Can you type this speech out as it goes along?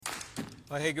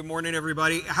Well, hey, good morning,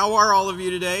 everybody. How are all of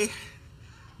you today?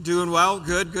 Doing well?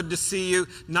 Good to see you.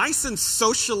 Nice and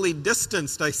socially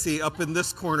distanced, I see, up in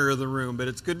this corner of the room, but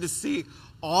it's good to see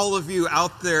all of you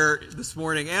out there this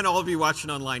morning and all of you watching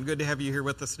online. Good to have you here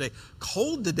with us today.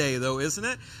 Cold today, though, isn't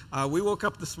it? We woke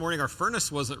up this morning, our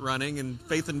furnace wasn't running, and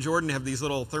Faith and Jordan have these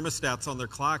little thermostats on their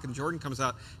clock, and Jordan comes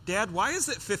out, "Dad, why is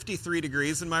it 53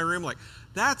 degrees in my room?" Like,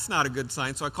 that's not a good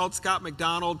sign. So I called Scott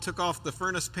McDonald, took off the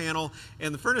furnace panel,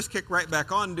 and the furnace kicked right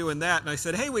back on doing that. And I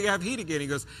said, "Hey, we have heat again." He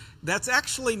goes, "That's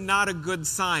actually not a good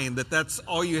sign that that's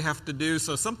all you have to do.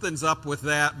 So something's up with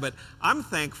that." But I'm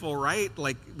thankful, right?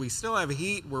 Like, we still have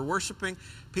heat. We're worshiping.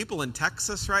 People in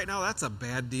Texas right now, that's a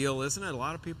bad deal, isn't it? A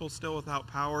lot of people still without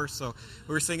power. So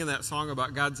we were singing that song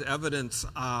about God's evidence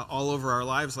all over our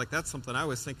lives. Like, that's something I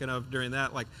was thinking of during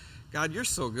that. Like, God, you're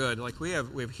so good. Like, we have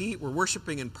heat. We're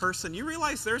worshiping in person. You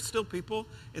realize there's still people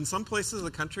in some places of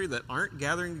the country that aren't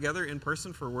gathering together in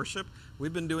person for worship.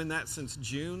 We've been doing that since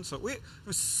June. So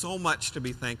there's so much to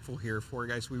be thankful here for,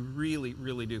 guys. We really,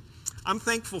 really do. I'm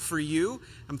thankful for you.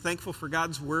 I'm thankful for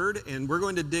God's word. And we're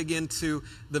going to dig into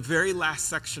the very last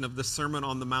section of the Sermon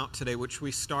on the Mount today, which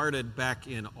we started back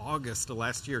in August of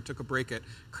last year. Took a break at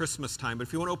Christmas time. But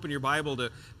if you want to open your Bible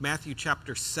to Matthew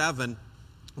chapter 7,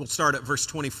 we'll start at verse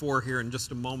 24 here in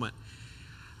just a moment.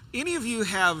 Any of you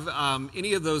have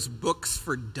any of those books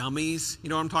for dummies? You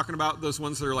know what I'm talking about? Those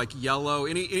ones that are like yellow.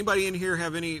 Anybody in here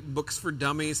have any books for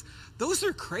dummies? Those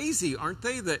are crazy, aren't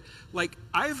they? That, like,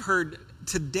 I've heard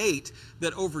to date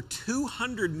that over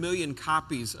 200 million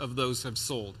copies of those have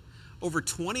sold. Over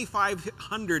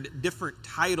 2,500 different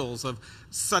titles of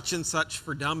such and such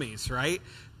for dummies, right?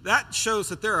 That shows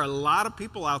that there are a lot of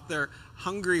people out there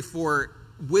hungry for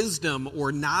wisdom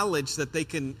or knowledge that they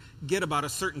can get about a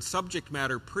certain subject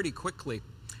matter pretty quickly.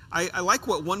 I like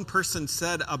what one person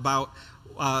said about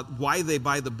why they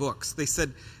buy the books. They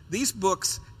said, these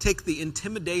books take the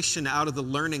intimidation out of the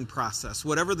learning process.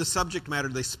 Whatever the subject matter,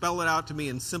 they spell it out to me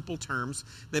in simple terms.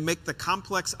 They make the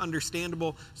complex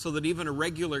understandable so that even a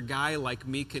regular guy like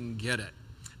me can get it.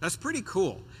 That's pretty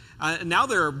cool. Now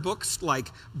there are books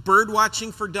like Bird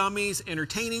Watching for Dummies,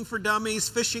 Entertaining for Dummies,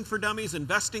 Fishing for Dummies,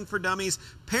 Investing for Dummies,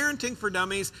 Parenting for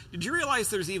Dummies. Did you realize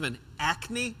there's even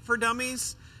Acne for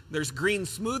Dummies? There's Green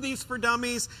Smoothies for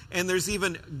Dummies, and there's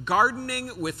even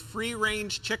Gardening with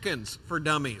Free-Range Chickens for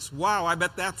Dummies. Wow, I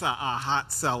bet that's a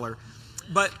hot seller.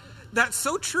 But that's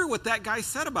so true what that guy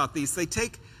said about these. They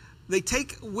take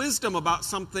wisdom about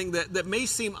something that may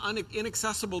seem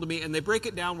inaccessible to me, and they break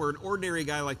it down where an ordinary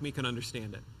guy like me can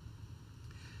understand it.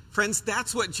 Friends,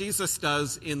 that's what Jesus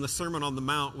does in the Sermon on the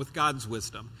Mount with God's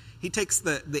wisdom. He takes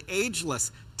the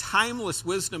ageless, timeless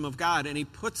wisdom of God and he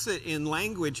puts it in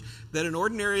language that an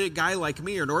ordinary guy like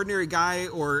me or an ordinary guy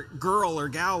or girl or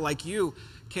gal like you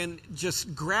can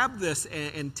just grab this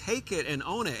and take it and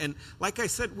own it. And like I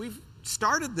said, we've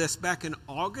started this back in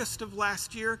August of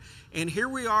last year, and here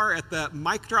we are at the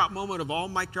mic drop moment of all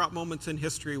mic drop moments in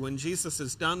history when Jesus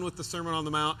is done with the Sermon on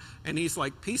the Mount, and he's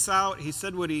like, peace out. He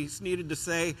said what he's needed to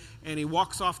say, and he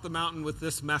walks off the mountain with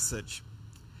this message.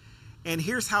 And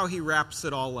here's how he wraps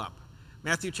it all up.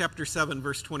 Matthew chapter 7,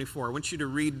 verse 24. I want you to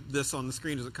read this on the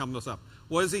screen as it comes up.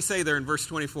 What does he say there in verse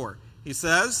 24? He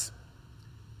says,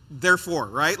 therefore,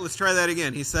 right? Let's try that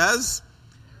again. He says,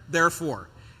 therefore.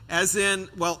 As in,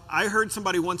 well, I heard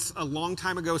somebody once a long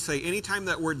time ago say anytime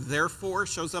that word therefore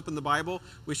shows up in the Bible,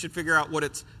 we should figure out what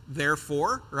it's there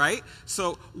for, right?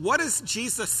 So what is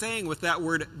Jesus saying with that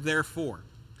word therefore?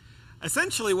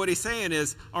 Essentially what he's saying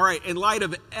is, all right, in light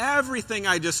of everything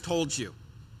I just told you,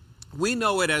 we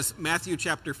know it as Matthew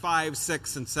chapter 5,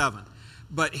 6, and 7.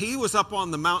 But he was up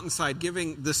on the mountainside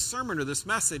giving this sermon or this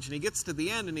message, and he gets to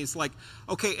the end and he's like,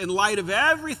 okay, in light of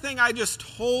everything I just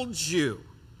told you,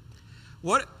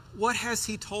 what has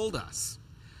he told us?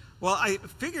 Well, I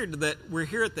figured that we're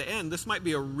here at the end. This might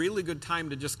be a really good time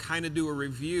to just kind of do a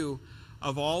review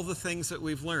of all the things that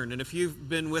we've learned. And if you've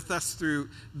been with us through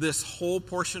this whole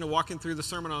portion of walking through the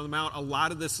Sermon on the Mount, a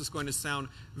lot of this is going to sound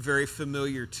very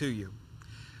familiar to you.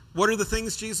 What are the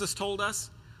things Jesus told us?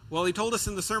 Well, he told us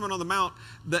in the Sermon on the Mount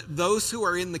that those who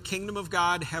are in the kingdom of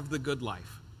God have the good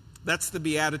life. That's the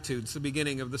Beatitudes, the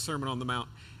beginning of the Sermon on the Mount.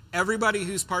 Everybody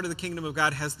who's part of the kingdom of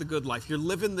God has the good life. You're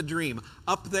living the dream.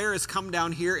 Up there has come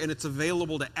down here, and it's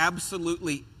available to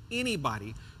absolutely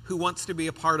anybody who wants to be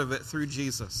a part of it through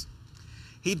Jesus.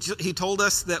 He told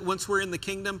us that once we're in the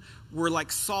kingdom, we're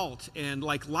like salt and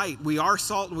like light. We are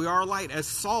salt and we are light. As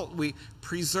salt, we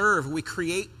preserve, we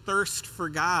create thirst for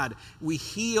God. We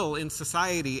heal in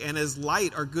society. And as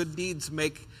light, our good deeds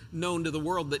make known to the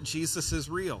world that Jesus is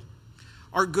real.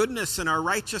 Our goodness and our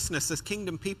righteousness as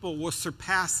kingdom people will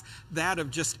surpass that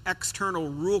of just external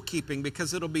rule keeping,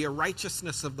 because it'll be a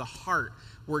righteousness of the heart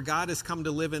where God has come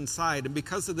to live inside. And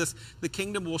because of this, the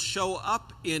kingdom will show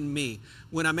up in me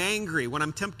when I'm angry, when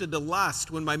I'm tempted to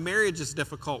lust, when my marriage is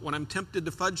difficult, when I'm tempted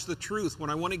to fudge the truth, when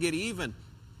I want to get even,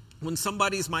 when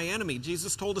somebody's my enemy.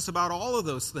 Jesus told us about all of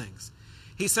those things.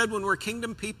 He said when we're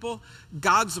kingdom people,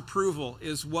 God's approval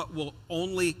is what will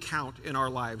only count in our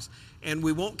lives. And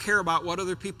we won't care about what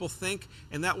other people think,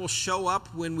 and that will show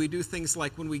up when we do things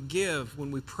like when we give, when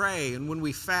we pray, and when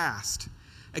we fast.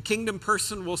 A kingdom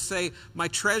person will say, my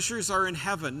treasures are in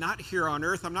heaven, not here on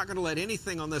earth. I'm not going to let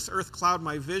anything on this earth cloud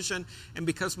my vision. And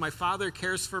because my Father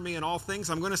cares for me in all things,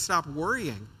 I'm going to stop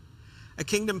worrying. A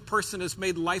kingdom person has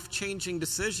made life-changing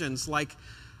decisions like,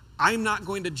 I'm not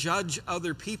going to judge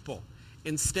other people.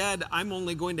 Instead, I'm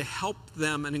only going to help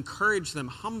them and encourage them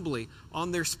humbly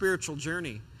on their spiritual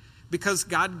journey. Because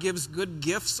God gives good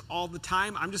gifts all the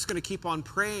time, I'm just going to keep on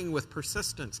praying with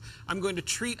persistence. I'm going to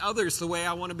treat others the way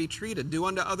I want to be treated. Do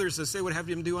unto others as they would have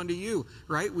them do unto you,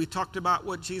 right? We talked about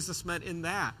what Jesus meant in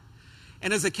that.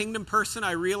 And as a kingdom person,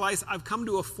 I realize I've come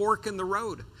to a fork in the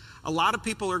road. A lot of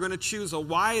people are going to choose a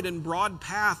wide and broad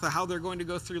path of how they're going to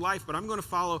go through life, but I'm going to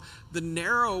follow the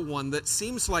narrow one that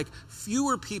seems like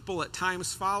fewer people at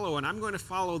times follow, and I'm going to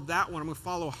follow that one. I'm going to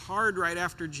follow hard right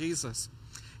after Jesus.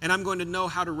 And I'm going to know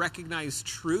how to recognize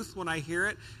truth when I hear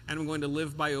it, and I'm going to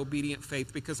live by obedient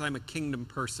faith because I'm a kingdom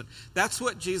person. That's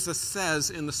what Jesus says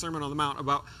in the Sermon on the Mount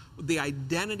about the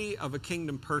identity of a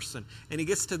kingdom person. And he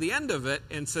gets to the end of it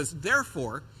and says,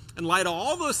 therefore, in light of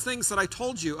all those things that I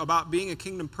told you about being a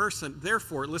kingdom person,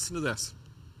 therefore, listen to this.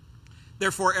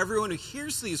 Therefore, everyone who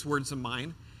hears these words of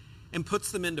mine and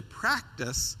puts them into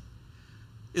practice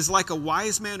is like a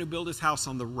wise man who built his house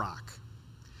on the rock.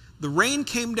 The rain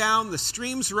came down, the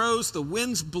streams rose, the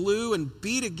winds blew and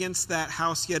beat against that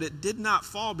house, yet it did not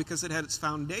fall because it had its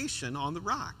foundation on the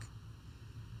rock.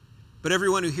 But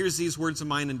everyone who hears these words of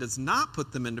mine and does not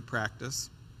put them into practice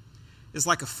is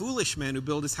like a foolish man who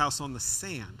built his house on the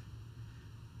sand.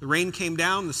 The rain came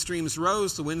down, the streams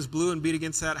rose, the winds blew and beat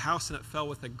against that house, and it fell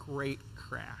with a great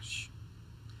crash.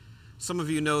 Some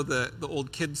of you know the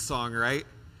old kids song, right?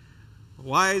 A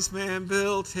wise man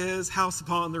built his house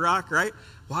upon the rock, right?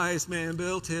 Wise man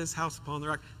built his house upon the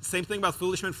rock. Same thing about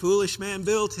foolish man. Foolish man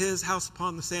built his house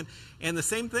upon the sand. And the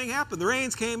same thing happened. The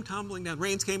rains came tumbling down.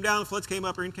 Rains came down, floods came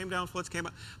up, rain came down, floods came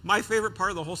up. My favorite part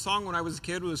of the whole song when I was a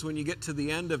kid was when you get to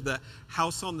the end of the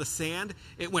house on the sand,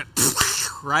 it went,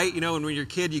 right? You know, and when you're a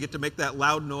kid, you get to make that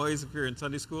loud noise if you're in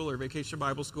Sunday school or vacation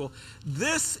Bible school.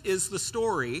 This is the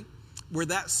story where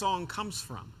that song comes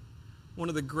from. One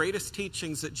of the greatest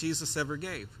teachings that Jesus ever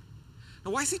gave.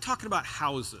 Now, why is he talking about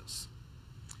houses?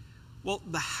 Well,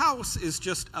 the house is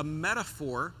just a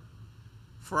metaphor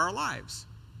for our lives.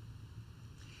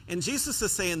 And Jesus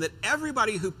is saying that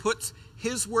everybody who puts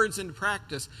his words into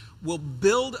practice will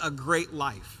build a great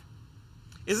life.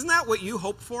 Isn't that what you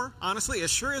hope for? Honestly, it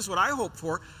sure is what I hope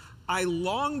for. I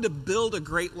long to build a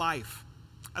great life.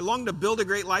 I long to build a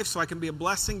great life so I can be a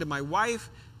blessing to my wife,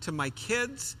 to my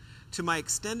kids, to my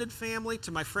extended family,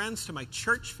 to my friends, to my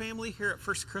church family here at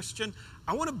First Christian.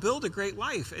 I want to build a great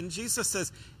life. And Jesus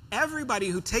says, everybody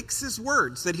who takes his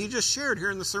words that he just shared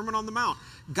here in the Sermon on the Mount,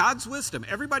 God's wisdom,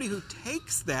 everybody who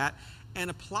takes that and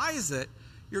applies it,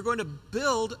 you're going to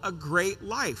build a great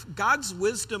life. God's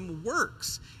wisdom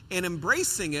works, and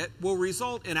embracing it will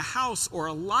result in a house or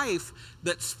a life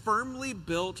that's firmly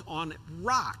built on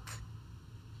rock.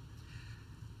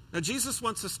 Now, Jesus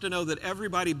wants us to know that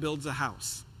everybody builds a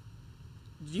house.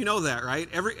 You know that, right?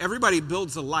 Everybody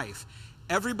builds a life.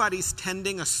 Everybody's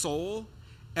tending a soul.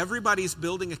 Everybody's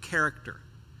building a character.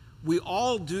 We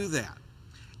all do that.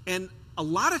 And a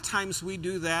lot of times we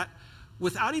do that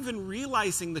without even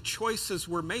realizing the choices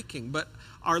we're making. But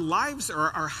our lives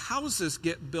or our houses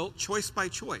get built choice by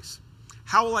choice.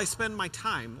 How will I spend my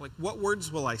time? Like, what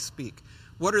words will I speak?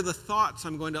 What are the thoughts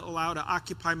I'm going to allow to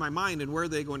occupy my mind, and where are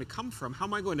they going to come from? How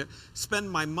am I going to spend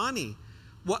my money?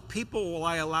 What people will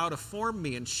I allow to form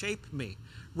me and shape me?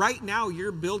 Right now,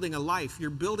 you're building a life. You're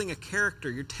building a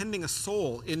character. You're tending a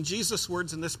soul. In Jesus'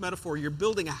 words, in this metaphor, you're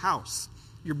building a house.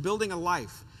 You're building a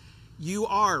life. You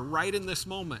are, right in this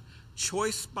moment,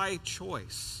 choice by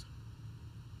choice.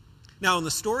 Now, in the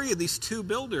story of these two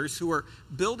builders who are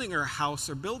building a house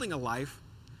or building a life,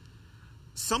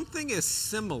 something is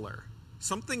similar.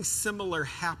 Something similar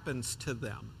happens to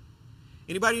them.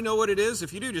 Anybody know what it is?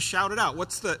 If you do, just shout it out.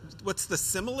 What's the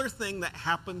similar thing that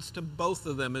happens to both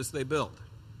of them as they build?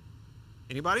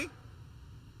 Anybody?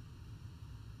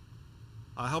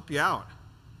 I'll help you out.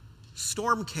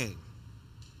 Storm came.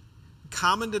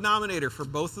 Common denominator for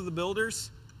both of the builders,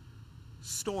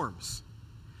 storms.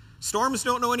 Storms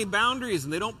don't know any boundaries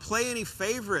and they don't play any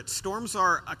favorites. Storms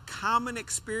are a common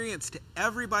experience to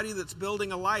everybody that's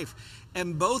building a life.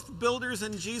 And both builders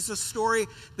in Jesus' story,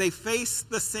 they face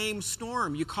the same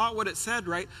storm. You caught what it said,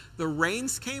 right? The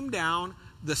rains came down,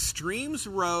 the streams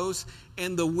rose,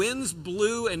 and the winds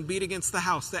blew and beat against the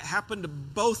house. That happened to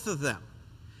both of them.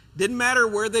 Didn't matter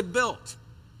where they built.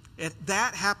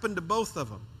 That happened to both of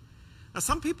them. Now,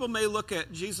 some people may look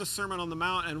at Jesus' Sermon on the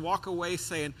Mount and walk away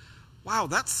saying, wow,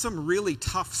 that's some really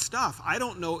tough stuff. I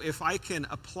don't know if I can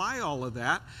apply all of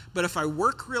that, but if I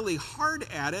work really hard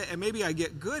at it and maybe I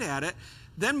get good at it,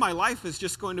 then my life is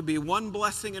just going to be one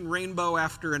blessing and rainbow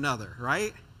after another,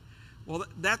 right? Well,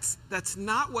 that's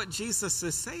not what Jesus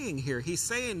is saying here. He's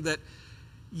saying that,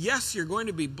 yes, you're going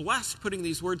to be blessed putting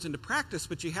these words into practice,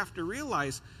 but you have to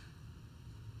realize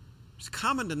there's a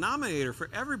common denominator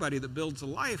for everybody that builds a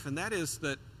life, and that is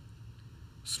that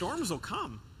storms will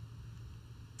come.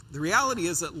 The reality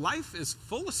is that life is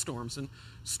full of storms, and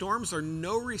storms are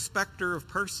no respecter of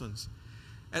persons.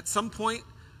 At some point,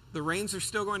 the rains are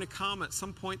still going to come. At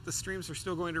some point, the streams are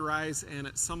still going to rise. And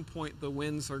at some point, the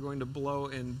winds are going to blow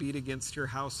and beat against your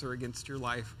house or against your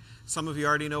life. Some of you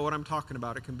already know what I'm talking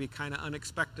about. It can be kind of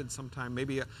unexpected sometime.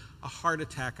 Maybe a heart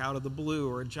attack out of the blue,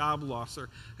 or a job loss, or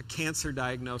a cancer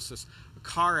diagnosis, a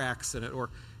car accident, or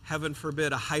heaven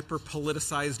forbid, a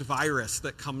hyper-politicized virus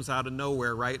that comes out of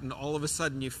nowhere, right? And all of a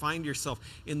sudden you find yourself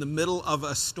in the middle of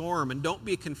a storm. And don't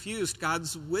be confused.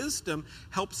 God's wisdom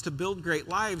helps to build great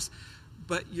lives,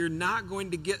 but you're not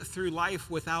going to get through life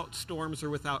without storms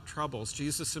or without troubles.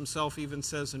 Jesus himself even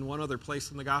says in one other place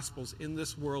in the Gospels, in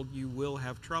this world you will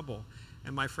have trouble.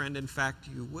 And my friend, in fact,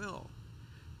 you will.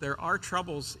 There are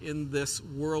troubles in this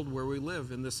world where we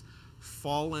live, in this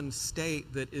fallen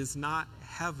state that is not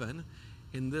heaven.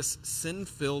 In this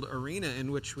sin-filled arena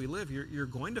in which we live, you're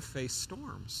going to face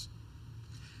storms.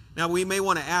 Now, we may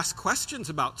want to ask questions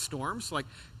about storms, like,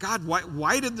 God,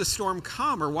 why did the storm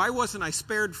come? Or why wasn't I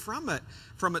spared from it,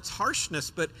 from its harshness?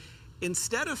 But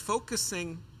instead of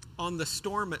focusing on the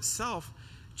storm itself,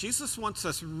 Jesus wants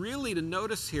us really to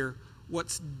notice here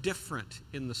what's different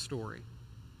in the story.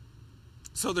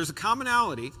 So there's a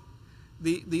commonality.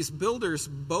 These builders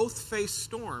both face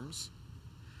storms.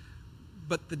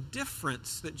 But the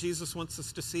difference that Jesus wants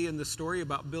us to see in the story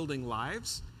about building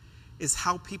lives is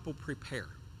how people prepare.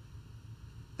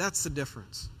 That's the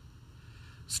difference.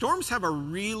 Storms have a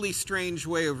really strange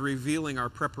way of revealing our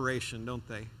preparation, don't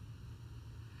they?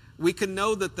 We can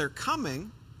know that they're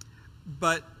coming,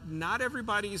 but not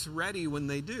everybody's ready when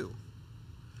they do.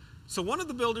 So one of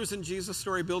the builders in Jesus'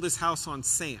 story built his house on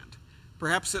sand.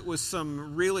 Perhaps it was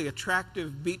some really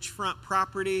attractive beachfront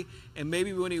property, and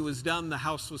maybe when he was done, the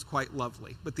house was quite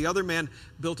lovely. But the other man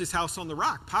built his house on the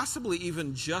rock, possibly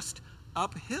even just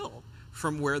uphill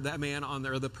from where that man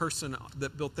or the person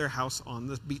that built their house on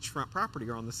the beachfront property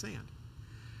or on the sand.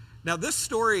 Now, this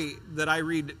story that I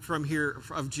read from here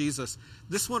of Jesus,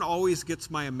 this one always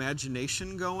gets my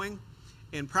imagination going,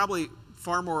 and probably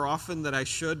far more often than I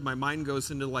should, my mind goes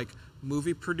into like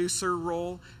movie producer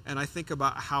role, and I think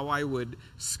about how I would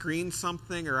screen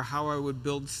something or how I would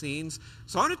build scenes.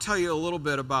 So I want to tell you a little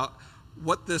bit about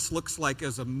what this looks like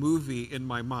as a movie in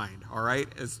my mind, all right?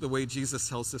 As the way Jesus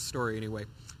tells this story anyway.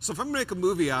 So if I'm going to make a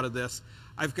movie out of this,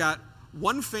 I've got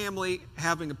one family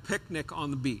having a picnic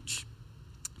on the beach.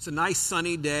 It's a nice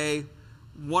sunny day,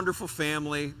 wonderful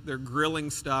family. They're grilling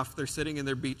stuff. They're sitting in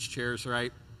their beach chairs,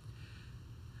 right?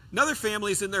 Another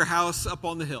family's in their house up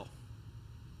on the hill.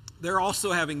 They're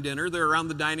also having dinner. They're around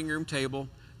the dining room table.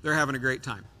 They're having a great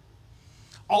time.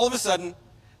 All of a sudden,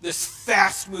 this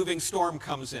fast-moving storm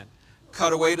comes in.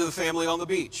 Cut away to the family on the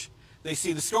beach. They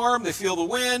see the storm. They feel the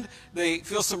wind. They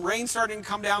feel some rain starting to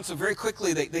come down. So very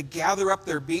quickly, they gather up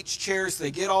their beach chairs. They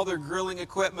get all their grilling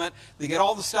equipment. They get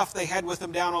all the stuff they had with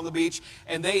them down on the beach.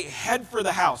 And they head for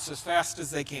the house as fast as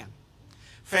they can.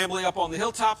 Family up on the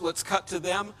hilltop, let's cut to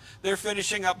them. They're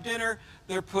finishing up dinner.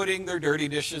 They're putting their dirty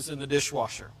dishes in the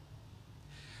dishwasher.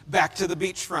 Back to the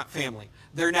beachfront family.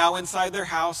 They're now inside their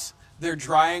house. They're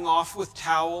drying off with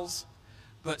towels.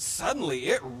 But suddenly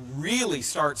it really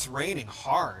starts raining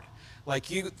hard.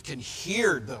 Like you can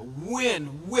hear the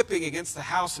wind whipping against the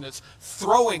house, and it's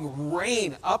throwing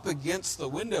rain up against the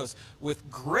windows with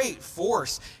great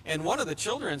force. And one of the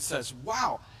children says,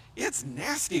 wow, it's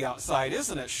nasty outside,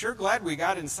 isn't it? Sure glad we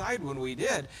got inside when we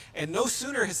did. And no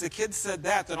sooner has the kid said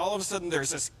that than all of a sudden there's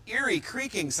this eerie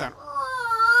creaking sound.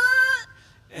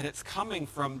 And it's coming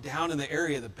from down in the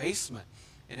area of the basement.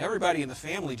 And everybody in the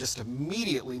family just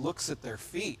immediately looks at their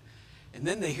feet. And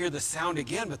then they hear the sound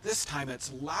again, but this time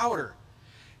it's louder.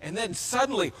 And then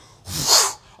suddenly,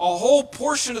 a whole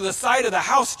portion of the side of the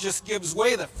house just gives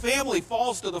way. The family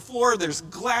falls to the floor. There's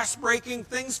glass breaking,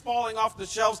 things falling off the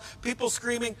shelves, people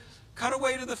screaming. Cut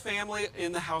away to the family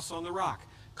in the house on the rock.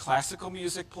 Classical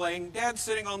music playing, Dad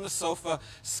sitting on the sofa,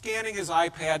 scanning his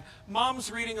iPad,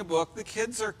 Mom's reading a book, the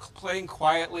kids are playing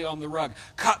quietly on the rug.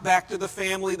 Cut back to the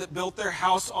family that built their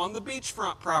house on the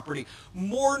beachfront property.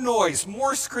 More noise,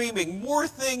 more screaming, more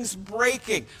things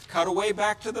breaking. Cut away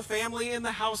back to the family in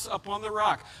the house up on the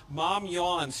rock. Mom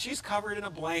yawns. She's covered in a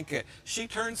blanket. She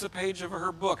turns a page of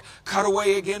her book. Cut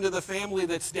away again to the family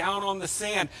that's down on the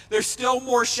sand. There's still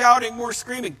more shouting, more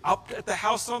screaming. Up at the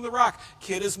house on the rock,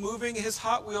 kid is moving his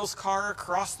Hot Wheels car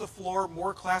across the floor,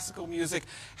 more classical music,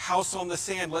 house on the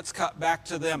sand. Let's cut back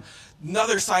to them.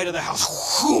 Another side of the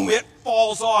house, whoom, it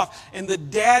falls off, and the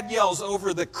dad yells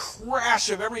over the crash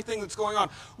of everything that's going on,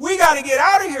 we got to get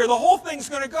out of here, the whole thing's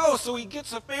going to go. So he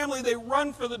gets a family, they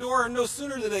run for the door, and no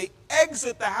sooner do they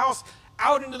exit the house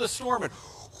out into the storm, and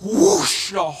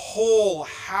whoosh, the whole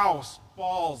house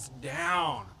falls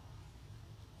down.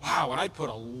 Wow, and I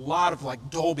put a lot of like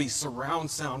Dolby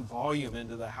surround sound volume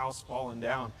into the house falling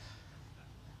down.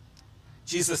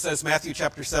 Jesus says, Matthew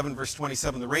chapter 7, verse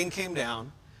 27, the rain came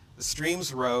down, the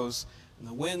streams rose, and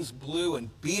the winds blew and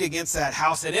beat against that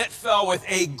house, and it fell with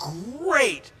a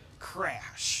great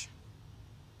crash.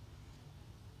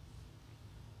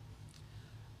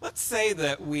 Let's say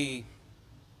that we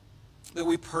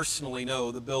personally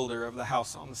know the builder of the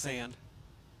house on the sand.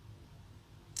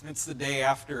 It's the day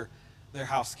after their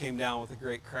house came down with a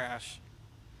great crash.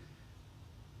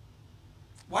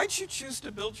 Why'd you choose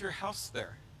to build your house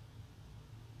there?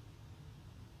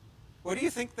 What do you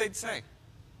think they'd say?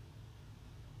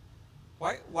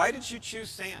 Why did you choose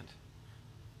sand?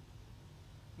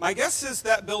 My guess is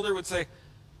that builder would say,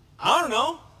 I don't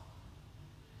know.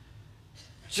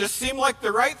 Just seemed like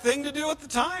the right thing to do at the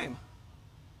time.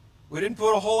 We didn't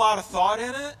put a whole lot of thought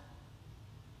in it.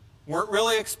 Weren't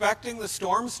really expecting the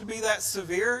storms to be that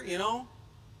severe, you know?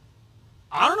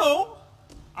 I don't know.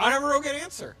 I never will get an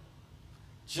answer.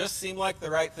 Just seemed like the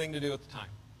right thing to do at the time.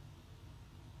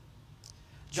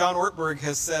 John Ortberg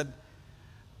has said,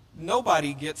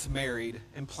 nobody gets married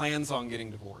and plans on getting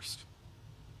divorced.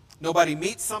 Nobody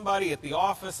meets somebody at the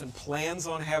office and plans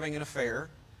on having an affair.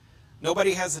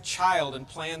 Nobody has a child and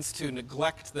plans to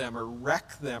neglect them or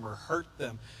wreck them or hurt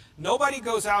them. Nobody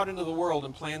goes out into the world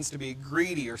and plans to be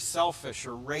greedy or selfish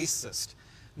or racist.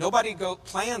 Nobody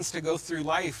plans to go through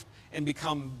life and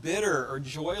become bitter or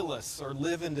joyless or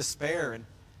live in despair. And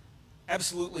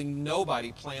absolutely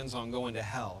nobody plans on going to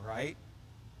hell, right?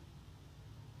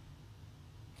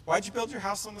 Why'd you build your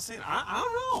house on the sand? I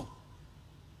don't know.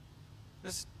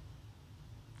 Just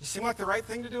seemed like the right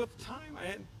thing to do at the time. I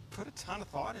didn't put a ton of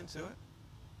thought into it.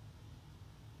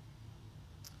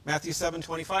 Matthew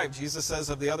 7:25, Jesus says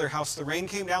of the other house, the rain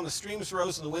came down, the streams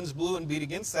rose, and the winds blew and beat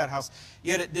against that house.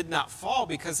 Yet it did not fall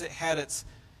because it had its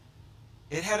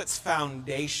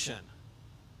foundation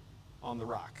on the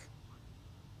rock.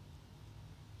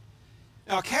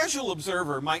 Now, a casual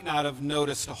observer might not have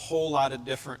noticed a whole lot of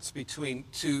difference between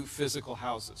two physical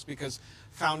houses because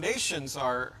foundations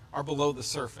are below the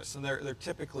surface, and they're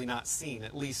typically not seen,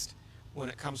 at least when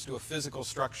it comes to a physical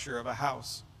structure of a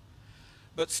house.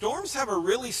 But storms have a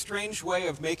really strange way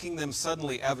of making them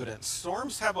suddenly evident.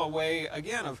 Storms have a way,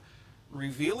 again, of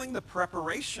revealing the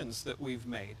preparations that we've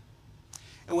made.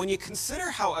 And when you consider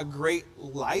how a great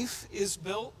life is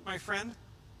built, my friend,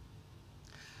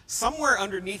 somewhere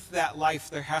underneath that life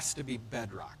there has to be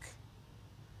bedrock.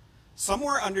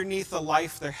 Somewhere underneath a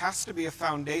life there has to be a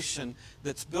foundation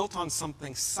that's built on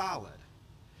something solid.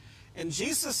 And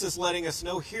Jesus is letting us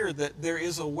know here that there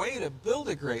is a way to build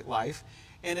a great life,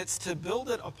 and it's to build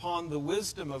it upon the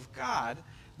wisdom of God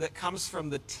that comes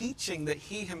from the teaching that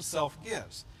he himself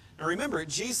gives. Now remember,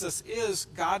 Jesus is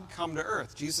God come to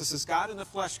earth. Jesus is God in the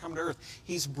flesh come to earth.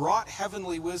 He's brought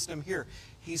heavenly wisdom here.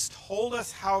 He's told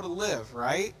us how to live,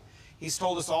 right? He's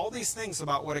told us all these things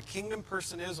about what a kingdom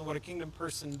person is and what a kingdom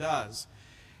person does.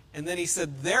 And then he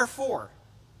said, therefore,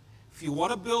 if you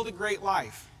want to build a great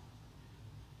life,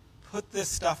 put this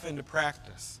stuff into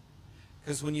practice.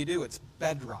 Because when you do, it's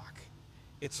bedrock.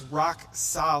 It's rock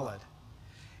solid.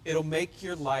 It'll make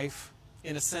your life,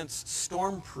 in a sense,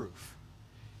 storm-proof.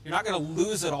 You're not going to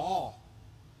lose it all.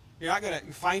 You're not going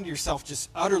to find yourself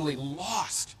just utterly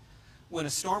lost when a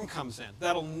storm comes in.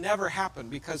 That'll never happen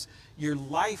because your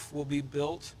life will be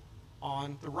built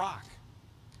on the rock.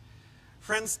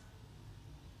 Friends,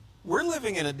 we're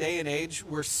living in a day and age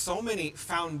where so many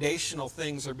foundational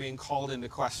things are being called into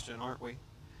question, aren't we?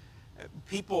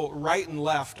 People right and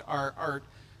left are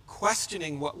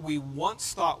questioning what we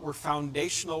once thought were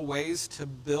foundational ways to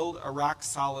build a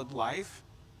rock-solid life,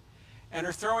 and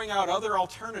are throwing out other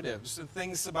alternatives and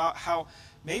things about how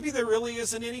maybe there really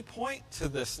isn't any point to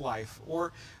this life,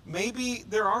 or maybe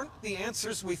there aren't the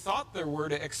answers we thought there were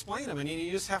to explain them, and you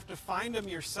just have to find them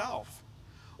yourself.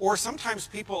 Or sometimes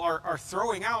people are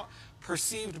throwing out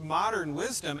perceived modern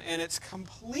wisdom, and it's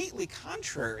completely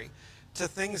contrary to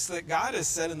things that God has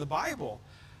said in the Bible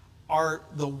are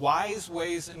the wise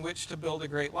ways in which to build a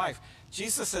great life.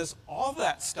 Jesus says all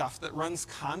that stuff that runs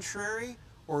contrary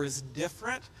or is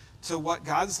different to what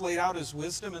God's laid out as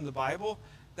wisdom in the Bible,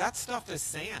 that stuff is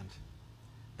sand.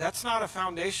 That's not a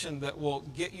foundation that will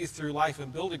get you through life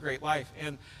and build a great life.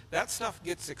 And that stuff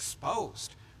gets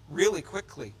exposed really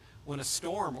quickly when a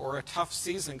storm or a tough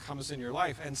season comes in your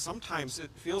life. And sometimes it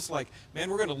feels like, man,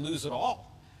 we're going to lose it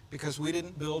all because we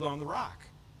didn't build on the rock.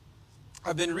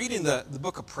 I've been reading the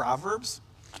book of Proverbs,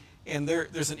 and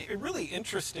there's a really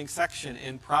interesting section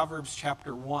in Proverbs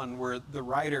chapter 1 where the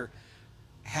writer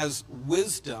has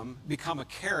wisdom become a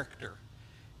character,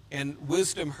 and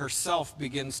wisdom herself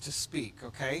begins to speak,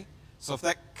 okay? So if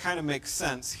that kind of makes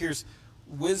sense, here's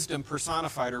wisdom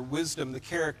personified, or wisdom, the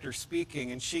character,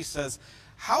 speaking, and she says,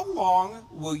 "How long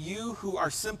will you who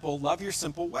are simple love your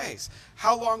simple ways?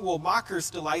 How long will mockers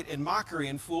delight in mockery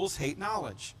and fools hate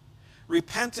knowledge?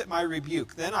 Repent at my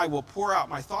rebuke, then I will pour out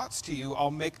my thoughts to you.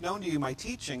 I'll make known to you my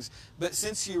teachings. But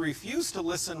since you refuse to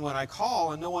listen when I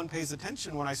call, and no one pays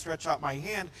attention when I stretch out my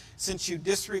hand, since you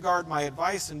disregard my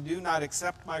advice and do not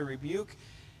accept my rebuke,"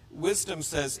 wisdom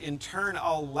says, "In turn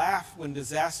I'll laugh when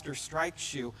disaster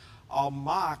strikes you. I'll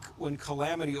mock when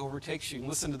calamity overtakes you." And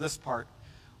listen to this part.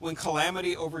 When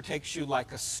calamity overtakes you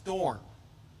like a storm.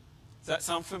 Does that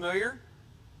sound familiar?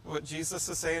 What Jesus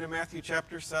is saying in Matthew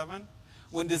chapter 7?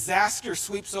 When disaster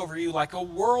sweeps over you like a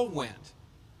whirlwind.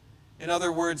 In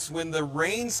other words, when the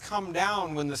rains come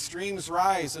down, when the streams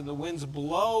rise and the winds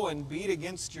blow and beat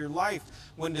against your life,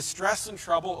 when distress and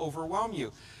trouble overwhelm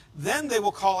you. Then they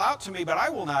will call out to me, but I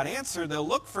will not answer. They'll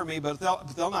look for me, but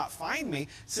they'll not find me,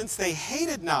 since they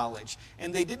hated knowledge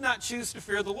and they did not choose to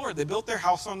fear the Lord. They built their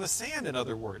house on the sand, in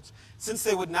other words. Since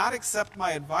they would not accept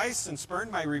my advice and spurn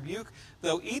my rebuke,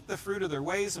 they'll eat the fruit of their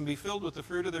ways and be filled with the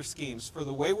fruit of their schemes. For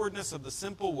the waywardness of the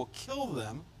simple will kill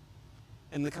them,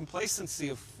 and the complacency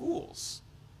of fools,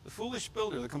 the foolish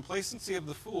builder, the complacency of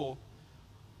the fool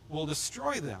will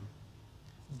destroy them.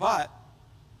 But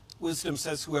wisdom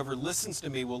says, whoever listens to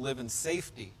me will live in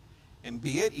safety and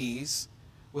be at ease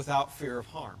without fear of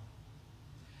harm.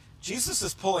 Jesus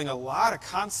is pulling a lot of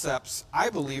concepts,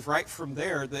 I believe, right from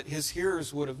there that his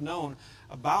hearers would have known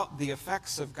about the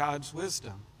effects of God's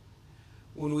wisdom.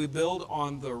 When we build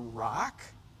on the rock,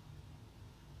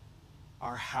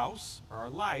 our house or our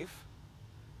life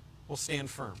will stand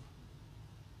firm.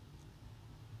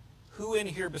 Who in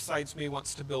here besides me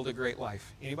wants to build a great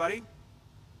life? Anybody?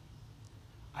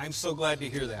 I'm so glad to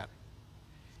hear that.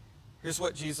 Here's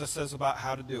what Jesus says about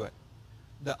how to do it.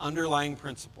 The underlying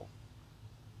principle.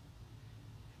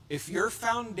 If your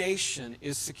foundation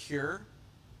is secure,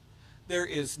 there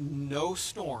is no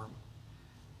storm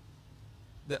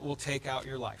that will take out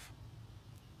your life.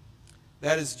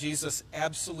 That is Jesus'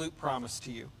 absolute promise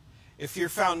to you. If your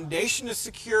foundation is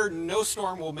secure, no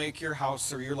storm will make your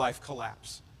house or your life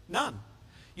collapse. None.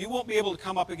 You won't be able to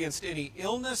come up against any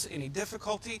illness, any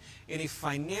difficulty, any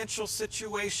financial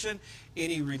situation,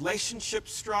 any relationship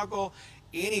struggle,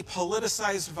 any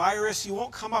politicized virus. You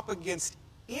won't come up against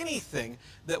anything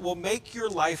that will make your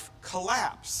life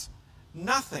collapse.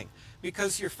 Nothing.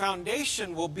 Because your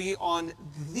foundation will be on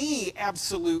the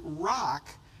absolute rock,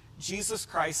 Jesus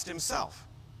Christ himself.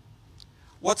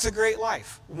 What's a great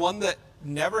life? One that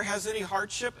never has any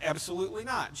hardship? Absolutely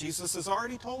not. Jesus has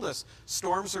already told us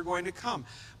storms are going to come.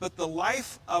 But the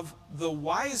life of the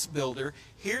wise builder,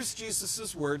 here's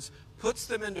Jesus' words, puts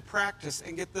them into practice,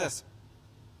 and get this.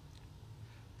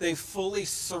 They fully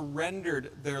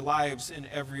surrendered their lives in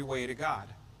every way to God.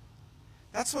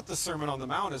 That's what the Sermon on the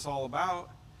Mount is all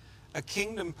about. A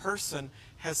kingdom person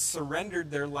has surrendered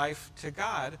their life to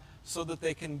God so that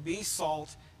they can be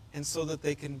salt and so that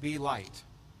they can be light.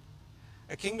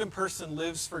 A kingdom person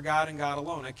lives for God and God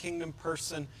alone. A kingdom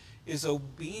person is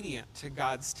obedient to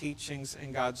God's teachings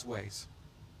and God's ways.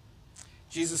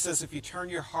 Jesus says, if you turn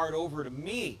your heart over to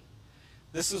me,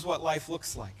 this is what life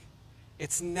looks like.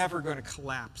 It's never going to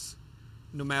collapse,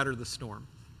 no matter the storm.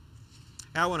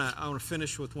 I want to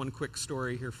finish with one quick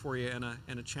story here for you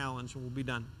and a challenge, and we'll be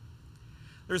done.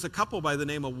 There's a couple by the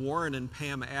name of Warren and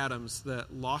Pam Adams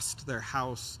that lost their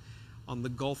house on the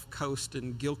Gulf Coast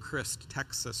in Gilchrist,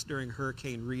 Texas, during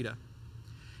Hurricane Rita.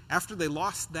 After they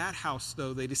lost that house,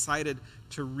 though, they decided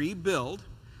to rebuild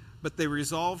but they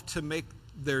resolved to make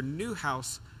their new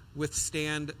house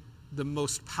withstand the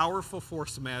most powerful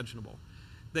force imaginable.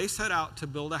 They set out to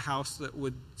build a house that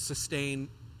would sustain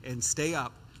and stay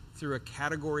up through a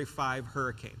Category 5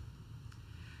 hurricane.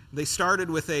 They started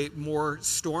with a more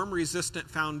storm-resistant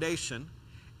foundation,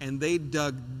 and they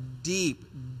dug deep,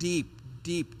 deep,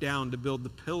 deep down to build the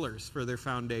pillars for their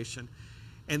foundation.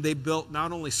 And they built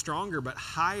not only stronger, but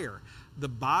higher. The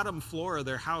bottom floor of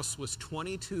their house was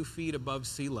 22 feet above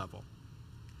sea level.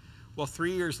 Well,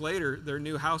 3 years later, their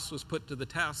new house was put to the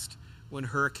test when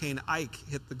Hurricane Ike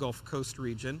hit the Gulf Coast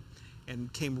region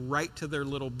and came right to their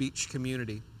little beach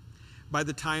community. By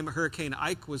the time Hurricane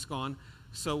Ike was gone,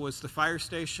 so was the fire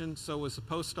station, so was the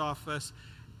post office,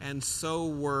 and so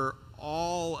were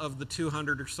all of the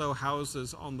 200 or so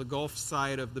houses on the Gulf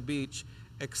side of the beach,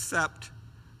 except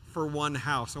for one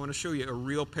house. I want to show you a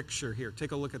real picture here.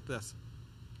 Take a look at this.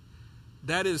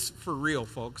 That is for real,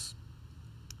 folks.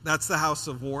 That's the house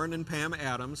of Warren and Pam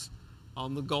Adams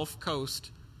on the Gulf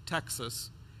Coast, Texas,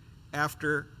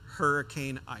 after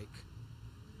Hurricane Ike.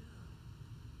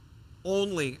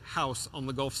 Only house on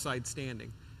the Gulf side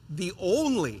standing. The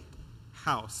only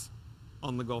house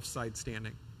on the Gulf side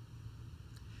standing.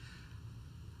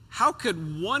 How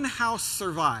could one house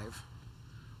survive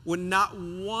when not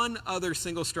one other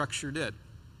single structure did?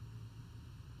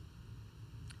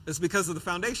 It's because of the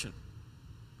foundation.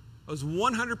 It was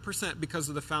 100% because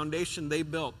of the foundation they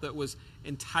built that was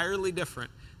entirely different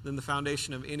than the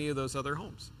foundation of any of those other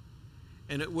homes.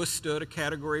 And it withstood a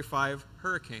Category 5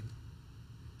 hurricane.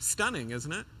 Stunning,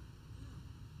 isn't it?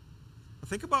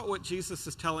 Think about what Jesus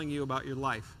is telling you about your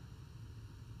life.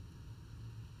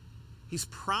 He's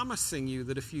promising you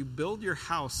that if you build your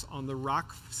house on the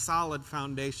rock-solid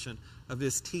foundation of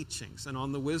his teachings and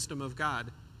on the wisdom of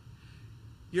God,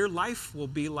 your life will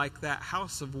be like that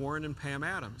house of Warren and Pam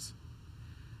Adams.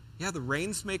 Yeah, the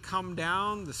rains may come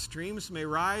down, the streams may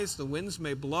rise, the winds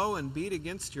may blow and beat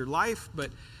against your life,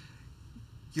 but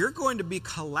you're going to be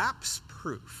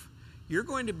collapse-proof. You're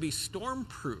going to be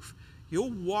storm-proof.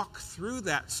 You'll walk through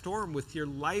that storm with your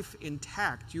life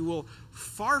intact. You will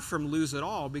far from lose it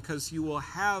all because you will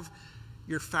have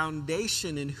your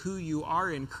foundation in who you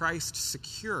are in Christ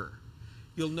secure.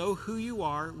 You'll know who you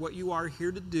are, what you are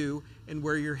here to do, and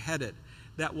where you're headed.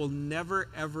 That will never,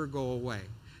 ever go away.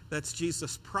 That's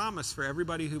Jesus' promise for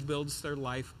everybody who builds their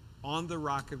life on the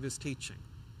rock of his teaching.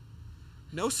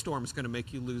 No storm's going to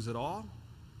make you lose it all.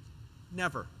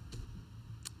 Never.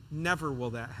 Never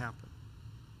will that happen.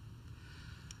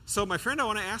 So, my friend, I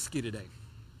want to ask you today,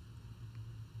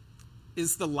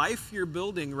 is the life you're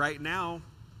building right now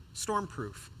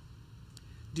stormproof?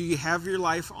 Do you have your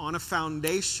life on a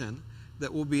foundation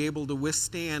that will be able to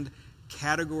withstand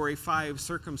Category 5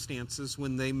 circumstances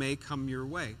when they may come your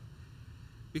way?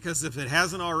 Because if it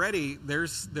hasn't already,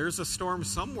 there's a storm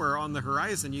somewhere on the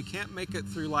horizon. You can't make it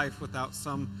through life without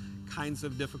some kinds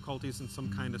of difficulties and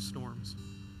some kind of storms.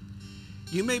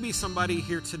 You may be somebody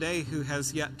here today who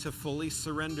has yet to fully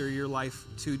surrender your life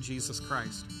to Jesus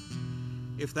Christ.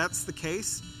 If that's the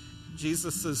case,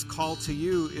 Jesus' call to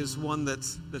you is one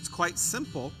that's quite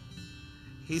simple.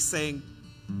 He's saying,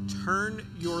 turn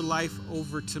your life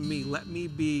over to me. Let me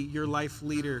be your life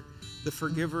leader, the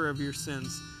forgiver of your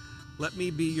sins. Let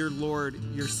me be your Lord,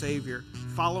 your Savior.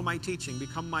 Follow my teaching.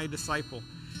 Become my disciple.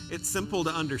 It's simple to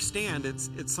understand. It's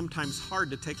sometimes hard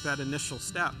to take that initial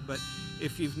step. But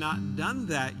if you've not done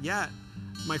that yet,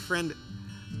 my friend,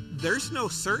 there's no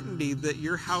certainty that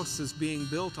your house is being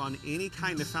built on any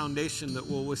kind of foundation that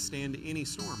will withstand any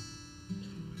storm.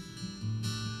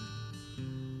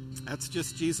 That's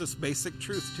just Jesus' basic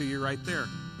truth to you right there.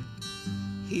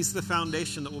 He's the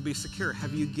foundation that will be secure.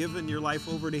 Have you given your life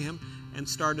over to him and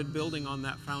started building on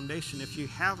that foundation? If you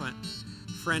haven't,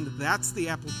 friend, that's the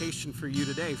application for you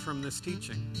today from this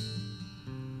teaching.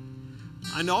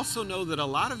 I also know that a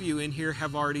lot of you in here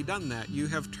have already done that. You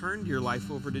have turned your life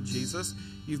over to Jesus.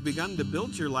 You've begun to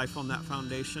build your life on that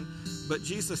foundation. But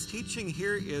Jesus' teaching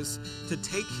here is to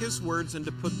take his words and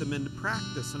to put them into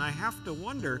practice. And I have to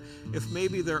wonder if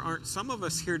maybe there aren't some of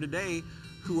us here today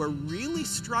who are really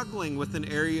struggling with an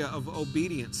area of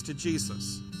obedience to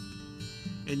Jesus.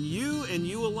 And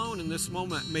you alone in this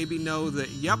moment maybe know that,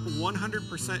 yep,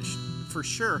 100% for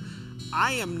sure,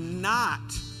 I am not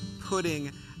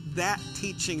putting that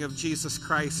teaching of Jesus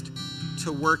Christ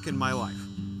to work in my life.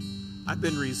 I've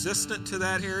been resistant to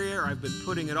that area, or I've been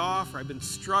putting it off, or I've been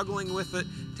struggling with it.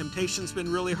 Temptation's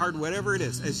been really hard, whatever it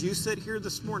is. As you sit here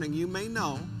this morning, you may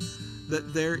know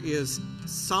that there is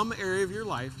some area of your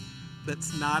life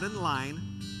that's not in line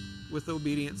with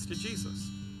obedience to Jesus.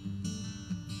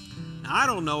 Now, I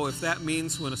don't know if that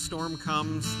means when a storm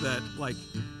comes that, like,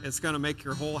 it's going to make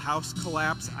your whole house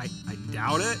collapse. I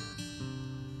doubt it.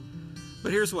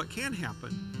 But here's what can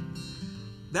happen.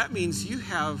 That means you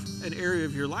have an area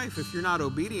of your life, if you're not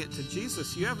obedient to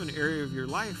Jesus, you have an area of your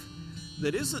life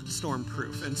that isn't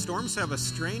storm-proof. And storms have a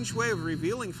strange way of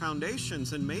revealing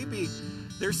foundations, and maybe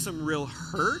there's some real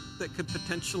hurt that could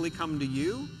potentially come to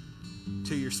you,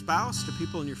 to your spouse, to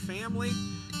people in your family,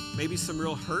 maybe some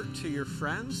real hurt to your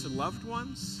friends and loved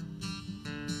ones.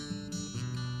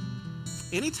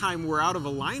 Anytime we're out of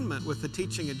alignment with the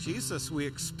teaching of Jesus, we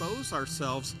expose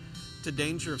ourselves to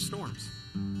danger of storms.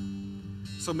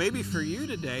 So maybe for you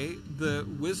today, the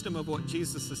wisdom of what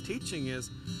Jesus is teaching is,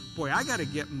 boy, I got to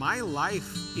get my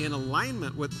life in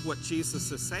alignment with what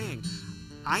Jesus is saying.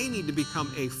 I need to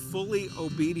become a fully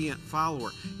obedient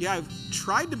follower. Yeah, I've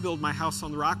tried to build my house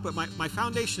on the rock, but my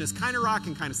foundation is kind of rock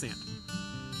and kind of sand.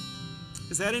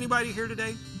 Is that anybody here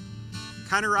today?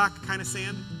 Kind of rock, kind of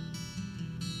sand?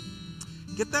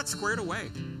 Get that squared away.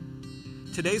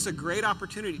 Today's a great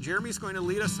opportunity. Jeremy's going to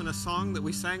lead us in a song that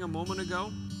we sang a moment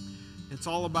ago. It's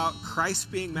all about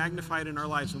Christ being magnified in our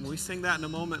lives. And when we sing that in a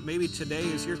moment, maybe today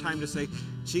is your time to say,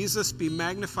 Jesus, be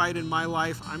magnified in my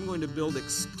life. I'm going to build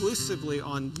exclusively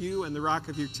on you and the rock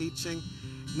of your teaching.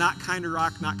 Not kind of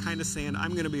rock, not kind of sand.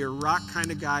 I'm going to be a rock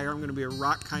kind of guy, or I'm going to be a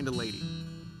rock kind of lady.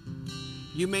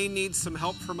 You may need some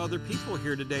help from other people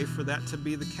here today for that to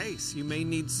be the case. You may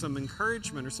need some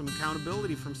encouragement or some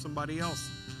accountability from somebody else.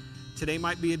 Today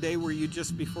might be a day where you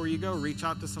just, before you go, reach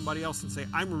out to somebody else and say,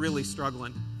 I'm really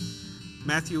struggling.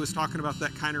 Matthew was talking about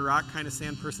that kind of rock, kind of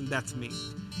sand person. That's me.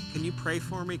 Can you pray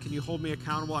for me? Can you hold me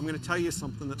accountable? I'm going to tell you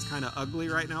something that's kind of ugly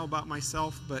right now about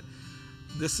myself, but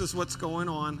this is what's going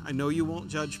on. I know you won't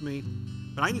judge me,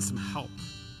 but I need some help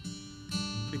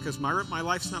because my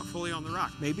life's not fully on the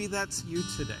rock. Maybe that's you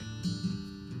today.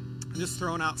 I'm just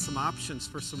throwing out some options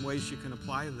for some ways you can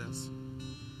apply this.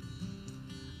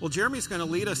 Well, Jeremy's going to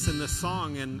lead us in this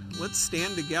song, and let's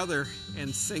stand together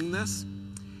and sing this.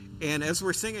 And as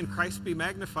we're singing Christ Be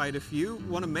Magnified, if you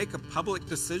want to make a public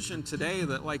decision today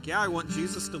that, like, yeah, I want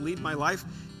Jesus to lead my life,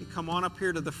 you come on up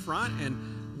here to the front and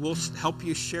we'll help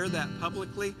you share that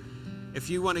publicly.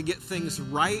 If you want to get things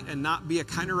right and not be a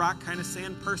kind of rock, kind of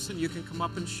sand person, you can come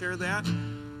up and share that.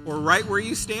 Or right where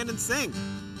you stand and sing.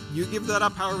 You give that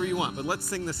up however you want, but let's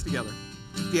sing this together.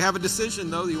 If you have a decision,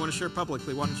 though, that you want to share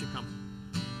publicly, why don't you come?